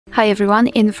Hi everyone,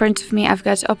 in front of me I've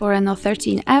got OPPO Reno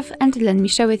 13F and let me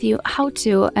share with you how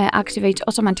to activate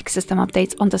automatic system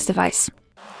updates on this device.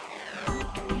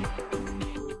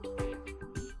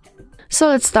 So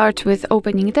let's start with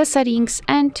opening the settings,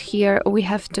 and here we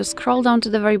have to scroll down to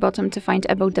the very bottom to find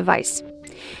about device.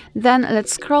 Then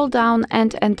let's scroll down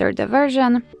and enter the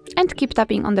version and keep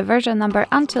tapping on the version number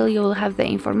until you will have the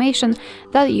information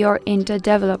that you're in the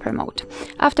developer mode.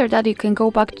 After that you can go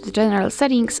back to the general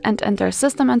settings and enter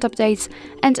system and updates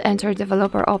and enter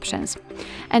developer options.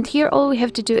 And here all we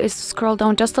have to do is scroll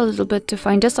down just a little bit to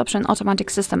find this option, automatic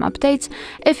system updates.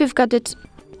 If you've got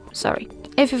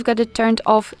it turned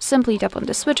off, simply tap on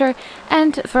the switcher,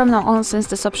 and from now on, since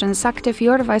this option is active,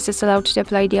 your device is allowed to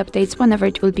apply the updates whenever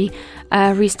it will be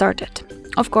restarted.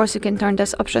 Of course, you can turn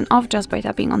this option off just by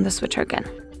tapping on the switcher again.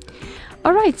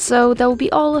 Alright, so that will be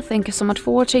all. Thank you so much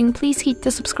for watching. Please hit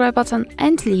the subscribe button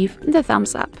and leave the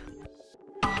thumbs up.